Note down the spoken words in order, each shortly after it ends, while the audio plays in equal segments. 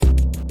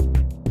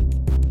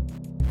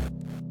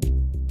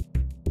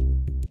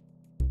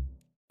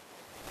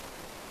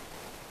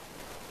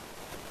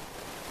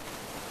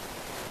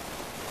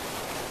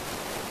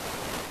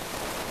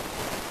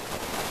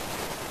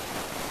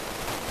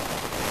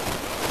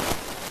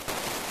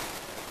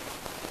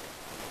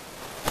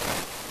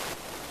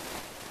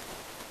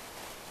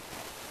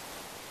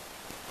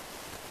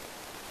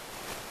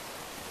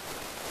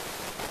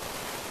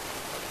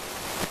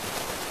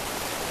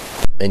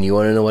And you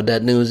want to know what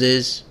that news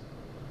is?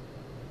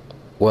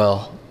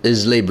 Well,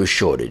 there's labor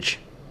shortage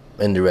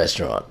in the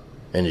restaurant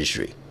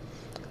industry.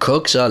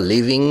 Cooks are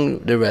leaving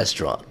the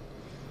restaurant.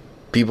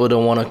 People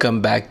don't want to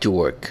come back to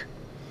work.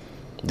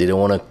 They don't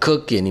want to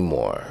cook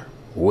anymore.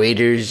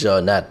 Waiters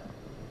don't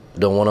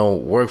want to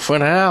work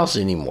front of house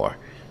anymore.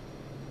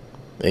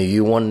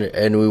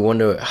 And we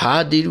wonder,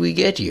 how did we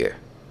get here?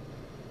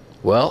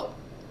 Well,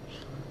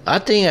 I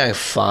think I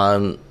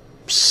found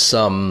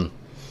some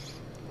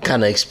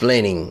kind of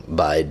explaining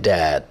by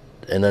that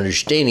and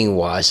understanding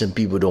why some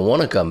people don't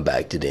want to come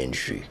back to the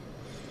industry.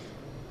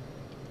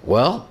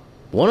 Well,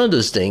 one of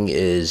those things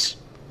is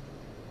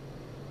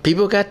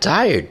people got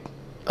tired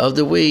of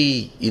the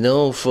way,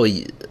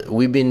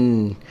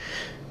 the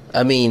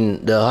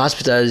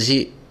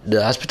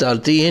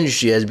hospitality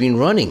industry has been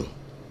running.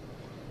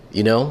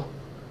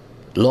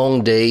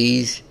 Long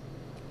days,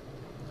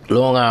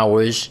 long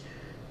hours,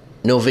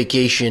 no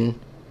vacation,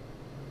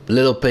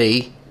 little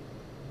pay,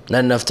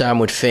 not enough time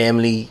with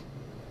family,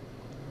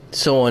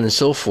 so on and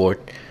so forth.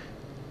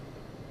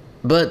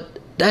 But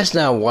that's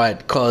not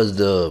what caused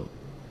the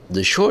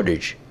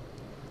shortage.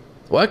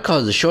 What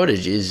caused the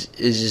shortage is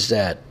just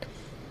that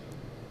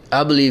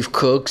I believe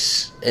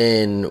cooks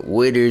and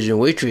waiters and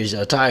waitresses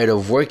are tired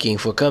of working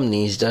for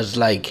companies that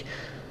are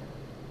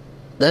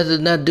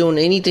not doing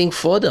anything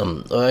for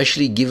them or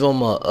actually give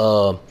them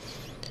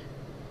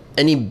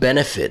any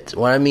benefit.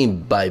 What I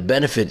mean by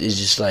benefit is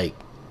just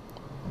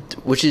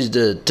which is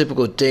the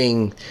typical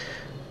thing.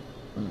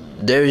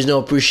 There is no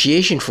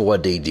appreciation for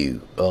what they do.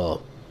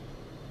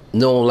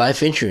 No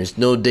life insurance,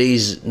 not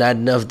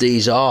enough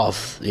days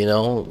off.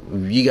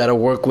 You got to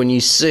work when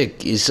you're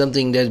sick. It's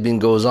something that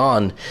goes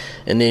on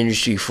in the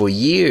industry for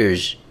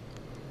years.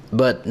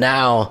 But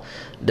now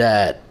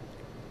that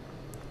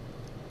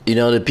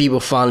the people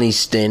finally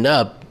stand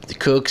up, the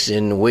cooks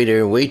and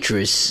waiter and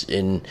waitress,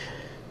 and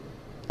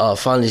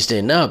finally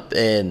stand up,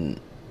 and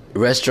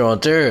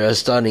restaurateurs are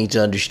starting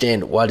to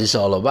understand what it's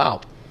all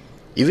about.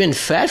 Even the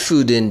fast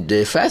food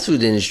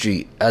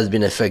industry has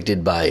been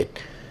affected by it.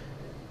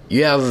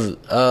 You have,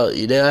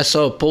 I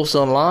saw a post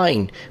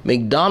online,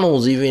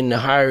 McDonald's even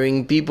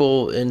hiring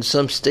people in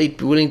some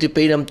state willing to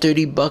pay them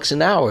 $30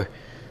 an hour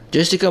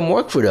just to come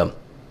work for them.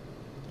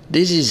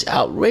 This is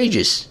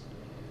outrageous.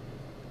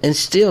 And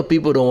still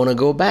people don't want to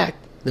go back.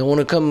 They don't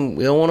want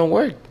to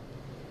work.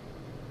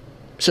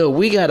 So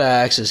we got to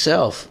ask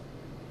ourselves,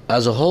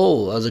 as a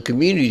whole, as a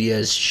community,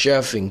 as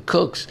chefs and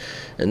cooks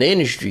in the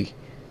industry,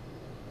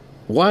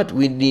 what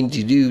we need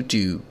to do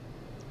to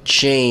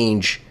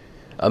change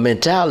a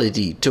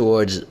mentality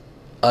towards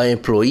our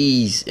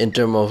employees in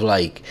terms of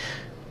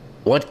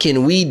what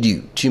can we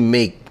do to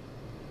make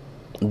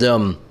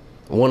them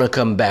want to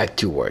come back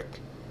to work.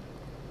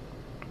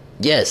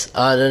 Yes,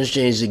 I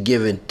understand it's a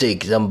give and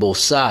take on both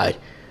sides,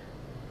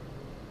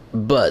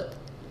 but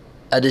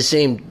at the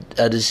same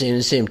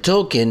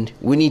token,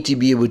 we need to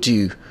be able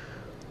to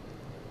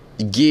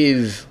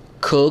give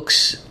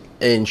cooks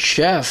and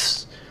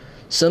chefs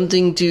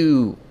something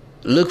to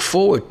look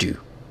forward to.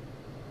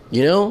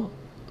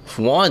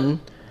 For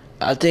one,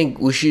 I think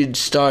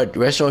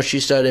restaurants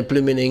should start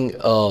implementing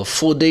a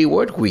full-day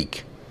work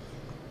week.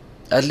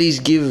 At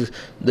least give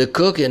the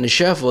cook and the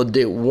chef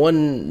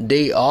one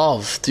day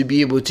off to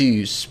be able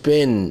to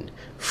spend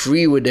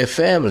free with their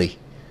family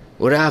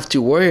without have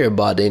to worry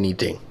about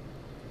anything.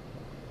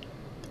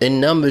 And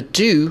number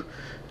two,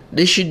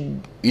 they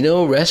should,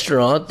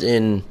 restaurant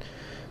and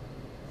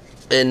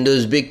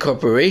those big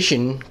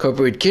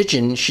corporate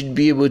kitchen should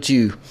be able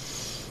to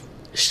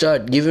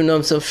start giving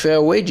them some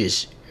fair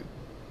wages.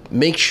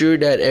 Make sure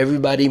that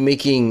everybody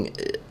making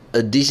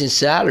a decent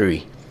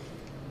salary,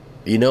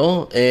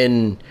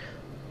 and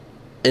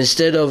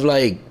instead of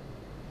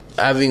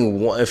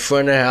having one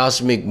front of the house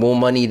make more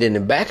money than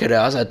the back of the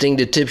house, I think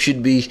the tip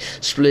should be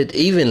split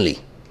evenly.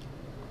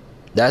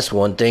 That's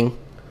one thing.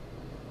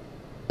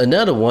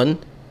 Another one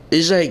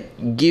is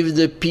give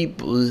the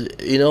people,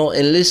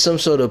 enlist some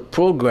sort of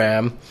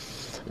program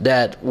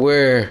that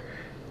where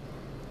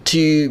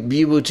to be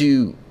able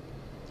to,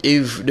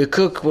 if the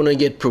cook want to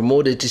get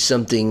promoted to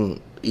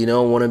something,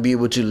 want to be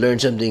able to learn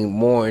something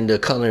more in the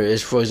culinary,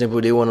 as for example,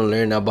 they want to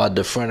learn about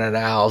the front of the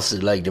house,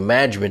 like the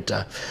management,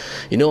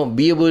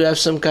 be able to have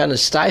some kind of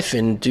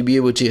stipend to be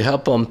able to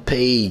help them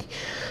pay,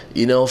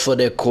 for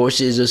their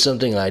courses or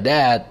something like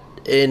that.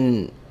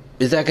 And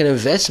it's like an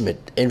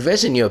investment.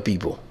 Invest in your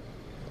people.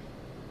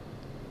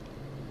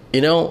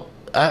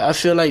 I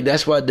feel like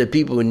that's what the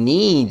people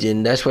need,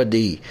 and that's what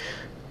they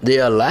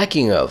are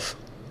lacking of.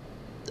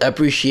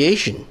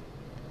 Appreciation.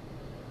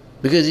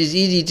 Because it's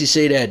easy to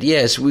say that,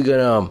 yes, we're going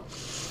to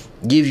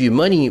give you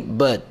money,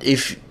 but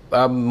if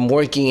I'm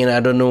working and I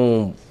don't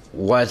know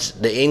what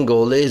the end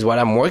goal is, what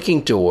I'm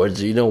working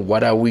towards,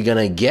 what are we going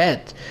to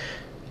get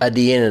at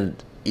the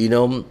end,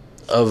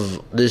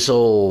 of this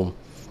whole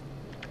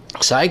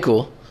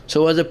cycle?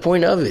 So what's the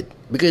point of it?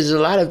 Because a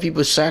lot of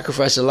people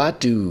sacrifice a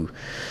lot to,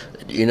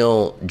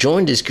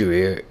 join this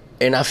career,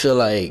 and I feel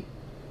like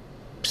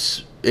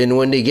and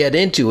when they get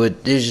into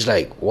it, they're just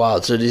like, wow.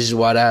 So this is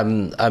what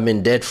I'm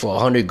in debt for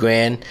 100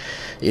 grand,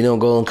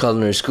 going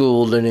culinary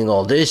school, learning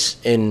all this,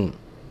 and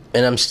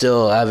I'm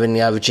still having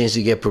have a chance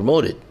to get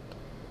promoted.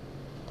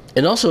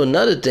 And also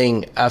another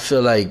thing, I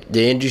feel like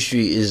the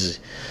industry is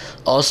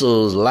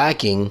also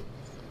lacking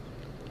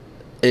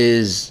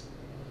is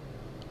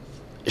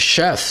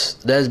chefs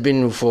that's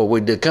been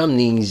with the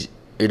companies,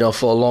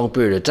 for a long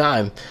period of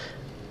time.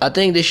 I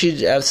think they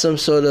should have some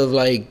sort of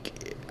like,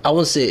 I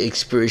won't say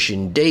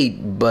expiration date,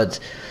 but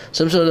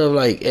some sort of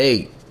like,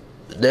 hey,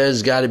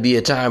 there's got to be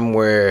a time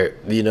where,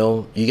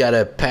 you got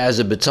to pass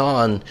the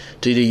baton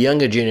to the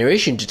younger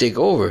generation to take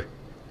over.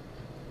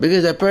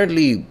 Because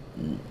apparently,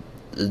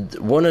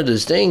 one of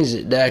those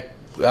things that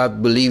I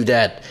believe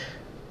that,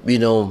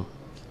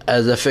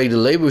 has affected the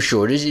labor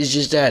shortage is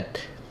just that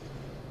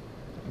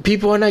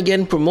people are not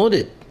getting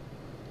promoted.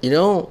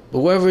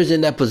 Whoever's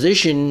in that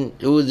position,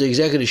 who's the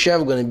executive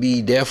chef, going to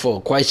be there for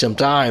quite some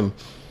time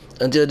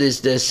until their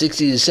 60s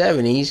to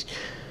 70s.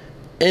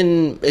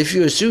 And if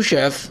you're a sous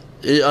chef,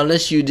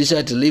 unless you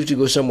decide to leave to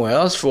go somewhere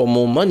else for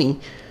more money,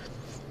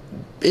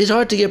 it's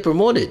hard to get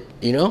promoted.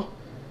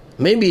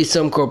 Maybe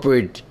some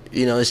corporate,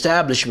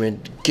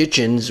 establishment,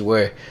 kitchens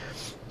where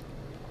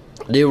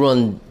they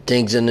run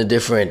things in a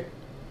different,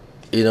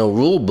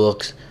 rule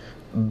books.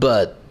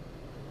 But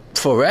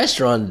for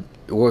restaurant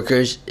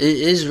workers, it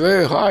is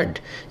very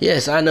hard.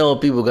 Yes, I know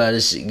people gonna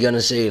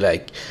say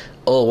like,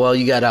 oh, well,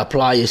 you gotta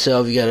apply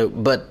yourself,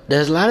 but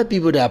there's a lot of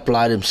people that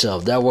apply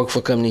themselves, that work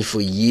for companies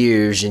for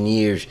years and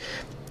years,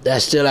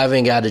 that still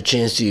haven't got a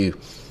chance to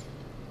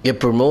get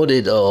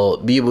promoted or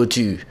be able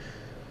to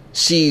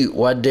see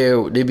what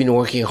they've been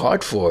working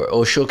hard for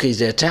or showcase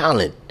their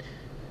talent.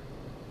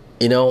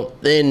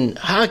 Then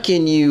how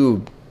can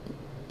you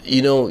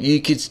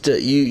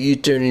you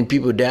turning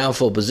people down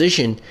for a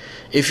position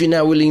if you're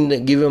not willing to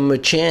give them a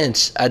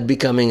chance at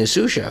becoming a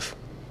sous chef?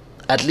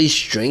 At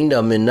least train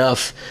them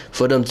enough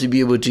for them to be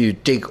able to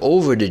take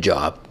over the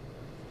job.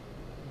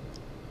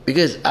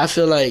 Because I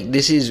feel like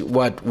this is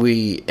what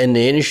we in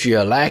the industry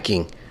are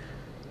lacking.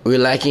 We're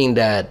lacking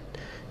that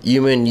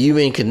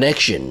human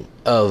connection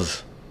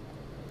of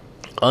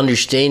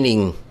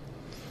understanding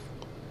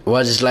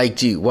what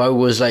it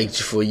was like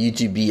for you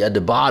to be at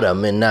the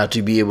bottom and now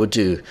to be able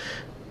to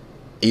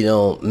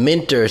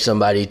mentor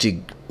somebody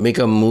to make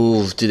a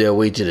move to their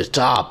way to the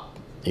top,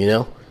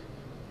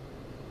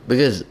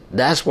 because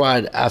that's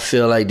why I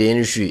feel like the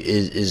industry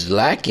is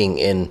lacking,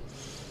 and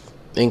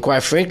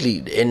quite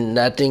frankly, and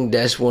I think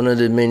that's one of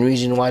the main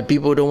reasons why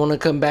people don't want to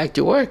come back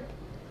to work.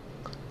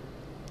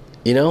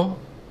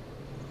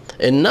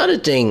 Another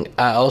thing,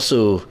 I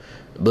also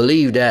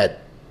believe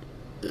that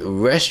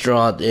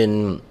restaurant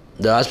and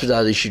the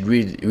hospitality should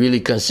really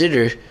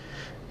consider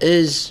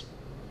is,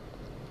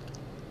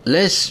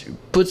 let's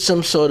put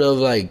some sort of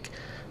like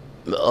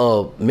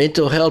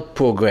mental health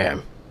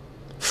program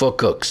for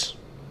cooks.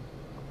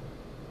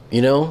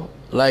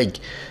 Like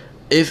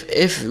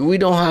if we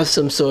don't have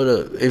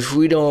if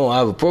we don't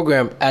have a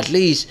program, at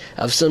least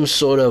have some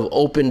sort of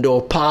open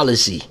door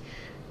policy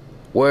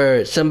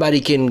where somebody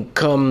can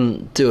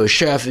come to a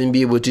chef and be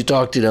able to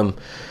talk to them.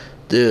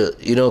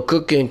 The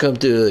cook can come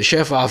to the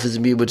chef office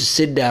and be able to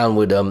sit down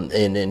with them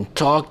and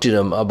talk to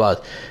them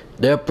about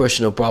their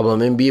personal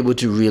problem and be able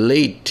to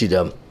relate to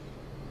them,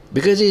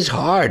 because it's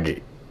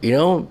hard.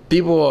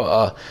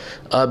 People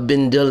have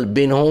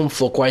been home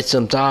for quite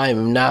some time,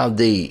 and now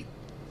they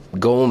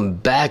going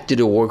back to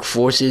the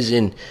workforces,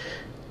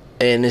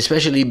 and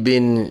especially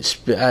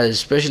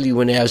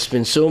when they have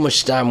spent so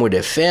much time with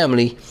their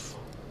family,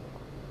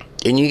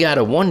 and you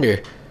gotta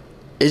wonder,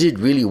 is it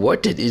really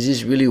worth it? Is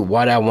this really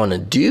what I want to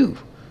do?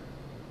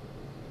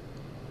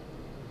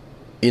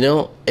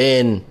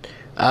 And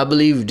I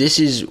believe this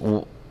is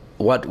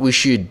what we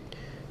should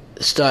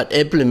start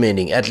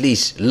implementing, at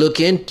least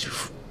look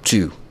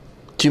into,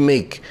 to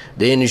make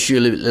the industry a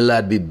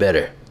lot bit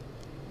better.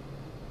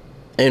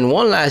 And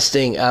one last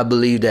thing I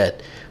believe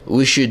that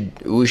we should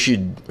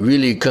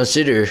really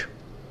consider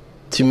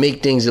to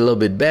make things a little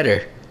bit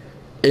better,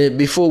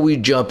 before we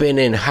jump in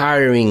and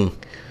hiring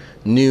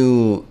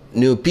new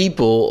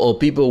people or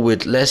people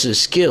with lesser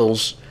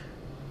skills.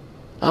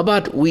 How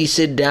about we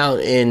sit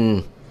down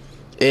and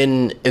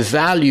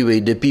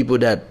evaluate the people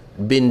that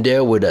been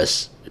there with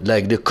us,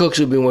 like the cooks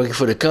who've been working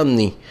for the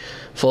company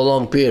for a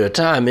long period of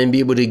time, and be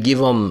able to give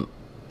them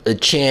a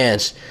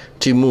chance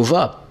to move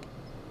up.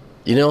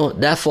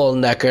 That falls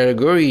in that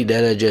category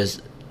that I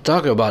just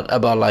talked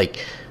about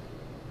like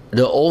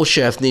the old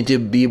chef need to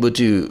be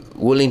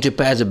willing to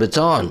pass the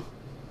baton.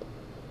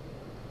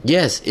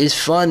 Yes, it's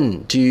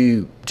fun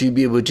to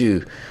be able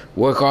to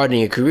work hard in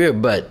your career,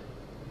 but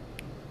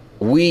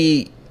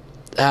we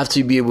have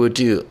to be able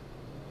to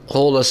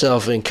hold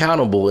ourselves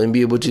accountable and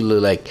be able to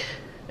look like,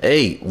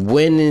 hey,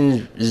 when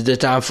is the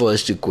time for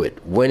us to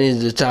quit? When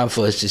is the time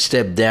for us to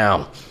step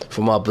down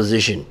from our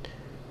position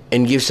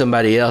and give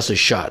somebody else a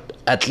shot?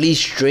 At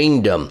least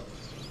train them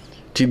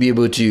to be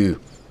able to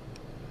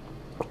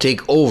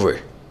take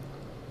over.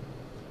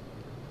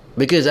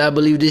 because I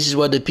believe this is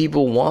what the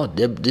people want.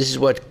 This is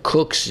what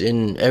cooks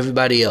and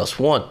everybody else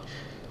want.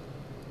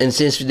 And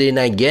since they're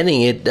not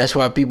getting it, that's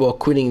why people are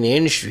quitting the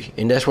industry,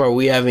 and that's why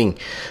we're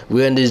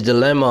in this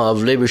dilemma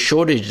of labor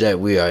shortage that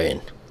we are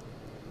in.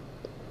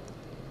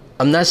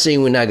 I'm not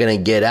saying we're not gonna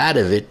get out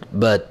of it,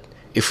 but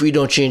if we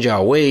don't change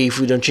our way, if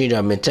we don't change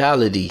our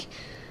mentality,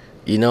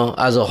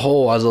 as a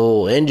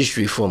whole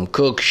industry, from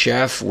cook,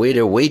 chef,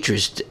 waiter,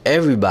 waitress, to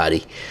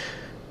everybody,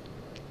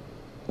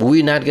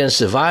 we're not gonna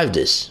survive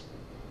this.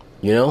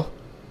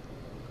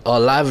 Our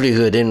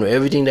livelihood and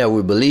everything that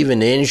we believe in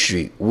the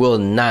industry will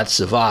not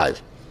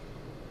survive.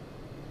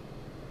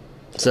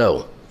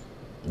 So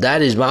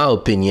that is my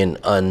opinion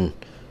on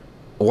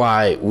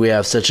why we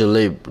have such the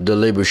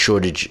labor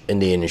shortage in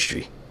the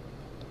industry.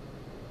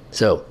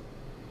 So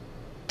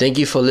thank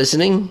you for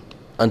listening.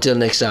 Until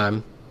next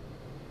time,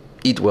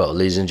 eat well,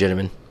 ladies and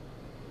gentlemen.